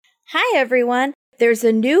Hi, everyone. There's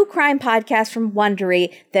a new crime podcast from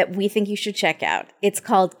Wondery that we think you should check out. It's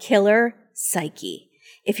called PSYCHE.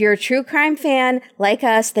 If you're a true crime fan like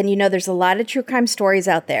us, then you know there's a lot of true crime stories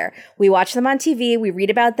out there. We watch them on TV, we read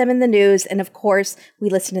about them in the news, and of course, we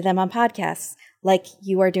listen to them on podcasts, like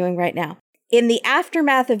you are doing right now. In the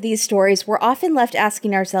aftermath of these stories, we're often left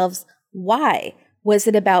asking ourselves, why? Was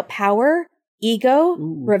it about power, ego,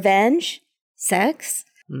 revenge, sex?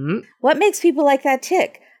 What makes people like that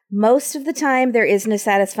tick? Most of the time, there isn't a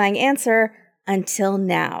satisfying answer until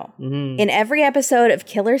now. In every episode of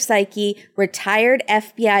PSYCHE, retired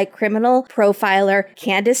FBI criminal profiler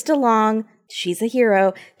Candice DeLong, she's a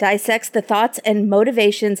hero, dissects the thoughts and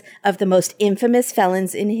motivations of the most infamous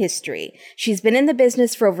felons in history. She's been in the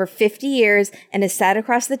business for over 50 years and has sat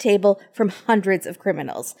across the table from hundreds of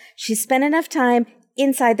criminals. She's spent enough time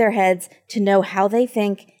inside their heads to know how they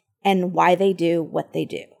think and why they do what they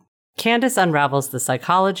do. Candice unravels the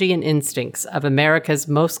psychology and instincts of America's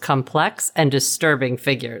most complex and disturbing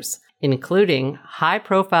figures, including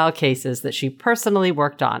high-profile cases that she personally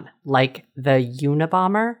worked on, like the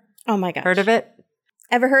Unabomber. Oh my gosh. Heard of it?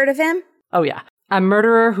 Ever heard of him? Oh yeah. A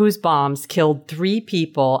murderer whose bombs killed 3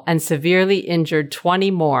 people and severely injured 20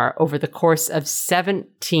 more over the course of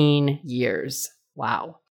 17 years.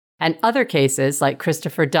 Wow. And other cases like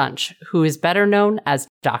Christopher Dunch, who is better known as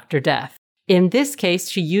Dr. Death. In this case,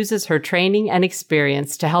 she uses her training and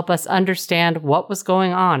experience to help us understand what was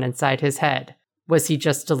going on inside his head. Was he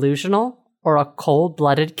just delusional or a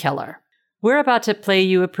cold-blooded killer? We're about to play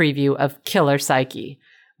you a preview of PSYCHE.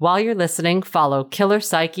 While you're listening, follow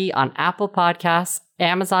PSYCHE on Apple Podcasts,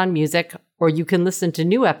 Amazon Music, or you can listen to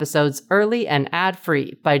new episodes early and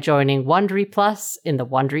ad-free by joining Wondery Plus in the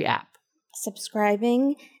Wondery app.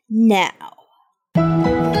 Subscribing now.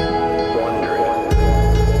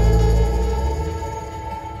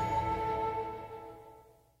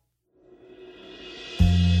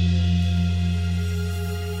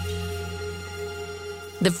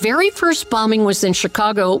 The very first bombing was in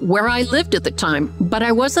Chicago, where I lived at the time, but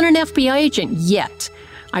I wasn't an FBI agent yet.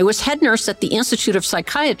 I was head nurse at the Institute of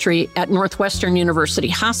Psychiatry at Northwestern University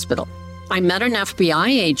Hospital. I met an FBI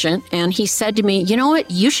agent, and he said to me, you know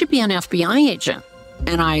what, you should be an FBI agent.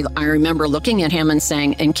 And I remember looking at him and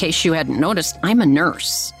saying, in case you hadn't noticed, I'm a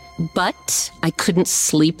nurse. But I couldn't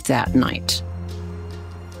sleep that night.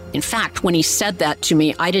 In fact, when he said that to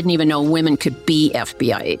me, I didn't even know women could be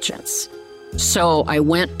FBI agents. So I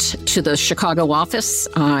went to the Chicago office,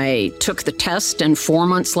 I took the test, and 4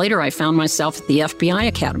 months later, I found myself at the FBI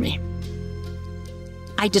Academy.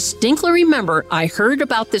 I distinctly remember I heard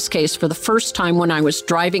about this case for the first time when I was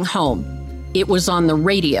driving home. It was on the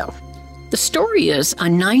radio. The story is a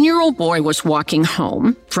 9-year-old boy was walking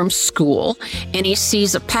home from school, and he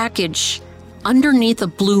sees a package underneath a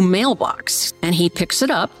blue mailbox, and he picks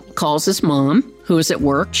it up, calls his mom, who is at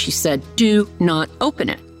work. She said, do not open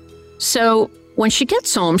it. So when she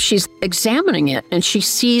gets home, she's examining it, and she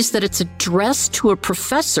sees that it's addressed to a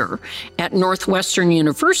professor at Northwestern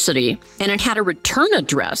University, and it had a return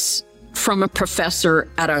address from a professor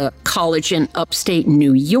at a college in upstate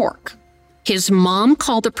New York. His mom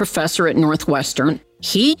called the professor at Northwestern.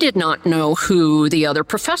 He did not know who the other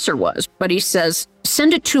professor was, but he says,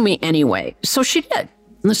 send it to me anyway. So she did.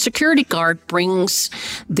 And the security guard brings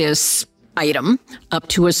this item up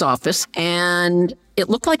to his office, and it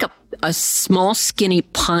looked like a small, skinny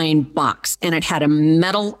pine box, and it had a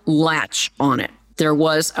metal latch on it. There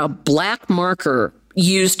was a black marker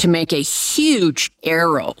used to make a huge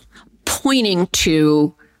arrow pointing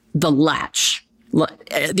to the latch.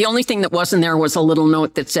 The only thing that wasn't there was a little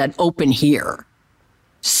note that said, open here.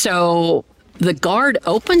 So the guard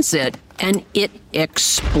opens it, and it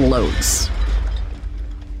explodes.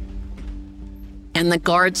 And the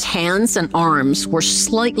guard's hands and arms were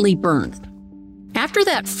slightly burned. After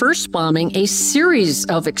that first bombing, a series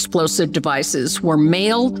of explosive devices were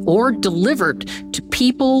mailed or delivered to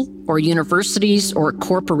people or universities or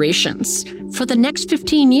corporations for the next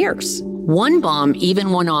 15 years. One bomb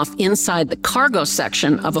even went off inside the cargo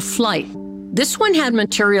section of a flight. This one had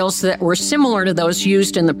materials that were similar to those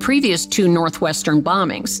used in the previous 2 Northwestern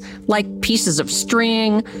bombings, like pieces of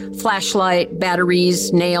string, flashlight,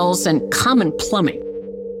 batteries, nails, and common plumbing.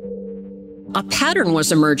 A pattern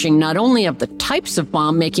was emerging not only of the types of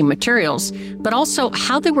bomb-making materials, but also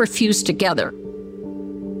how they were fused together.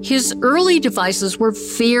 His early devices were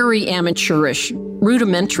very amateurish,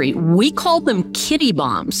 rudimentary. We called them kiddie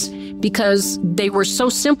bombs because they were so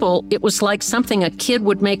simple, it was like something a kid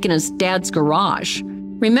would make in his dad's garage.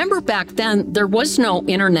 Remember back then, there was no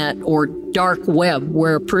internet or dark web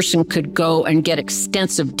where a person could go and get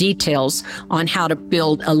extensive details on how to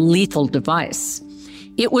build a lethal device.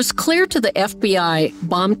 It was clear to the FBI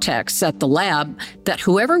bomb techs at the lab that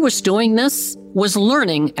whoever was doing this was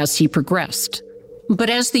learning as he progressed. But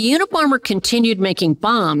as the Unabomber continued making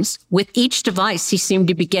bombs, with each device he seemed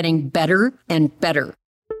to be getting better and better.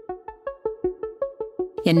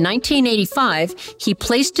 In 1985, he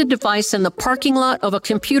placed a device in the parking lot of a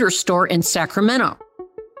computer store in Sacramento.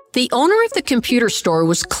 The owner of the computer store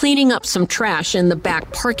was cleaning up some trash in the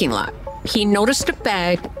back parking lot. He noticed a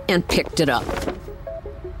bag and picked it up.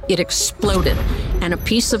 It exploded, and a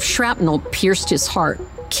piece of shrapnel pierced his heart,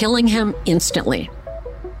 killing him instantly.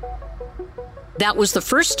 That was the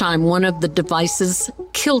first time one of the devices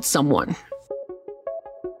killed someone.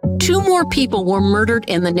 2 more people were murdered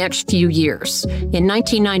in the next few years. In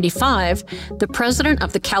 1995, the president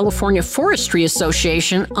of the California Forestry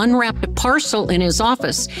Association unwrapped a parcel in his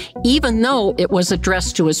office, even though it was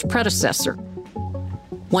addressed to his predecessor.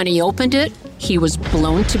 When he opened it, he was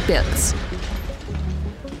blown to bits.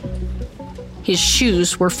 His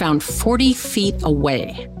shoes were found 40 feet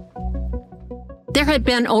away. There had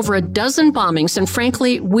been over a dozen bombings, and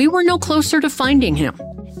frankly, we were no closer to finding him.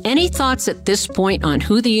 Any thoughts at this point on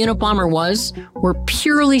who the Unabomber was were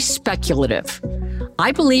purely speculative.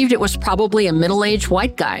 I believed it was probably a middle-aged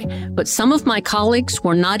white guy, but some of my colleagues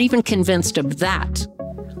were not even convinced of that.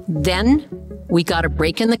 Then, we got a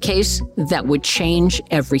break in the case that would change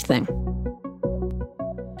everything.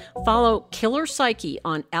 Follow Killer Psyche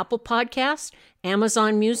on Apple Podcasts,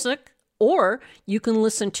 Amazon Music, or you can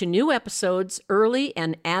listen to new episodes early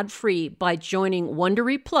and ad-free by joining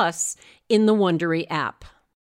Wondery Plus in the Wondery app.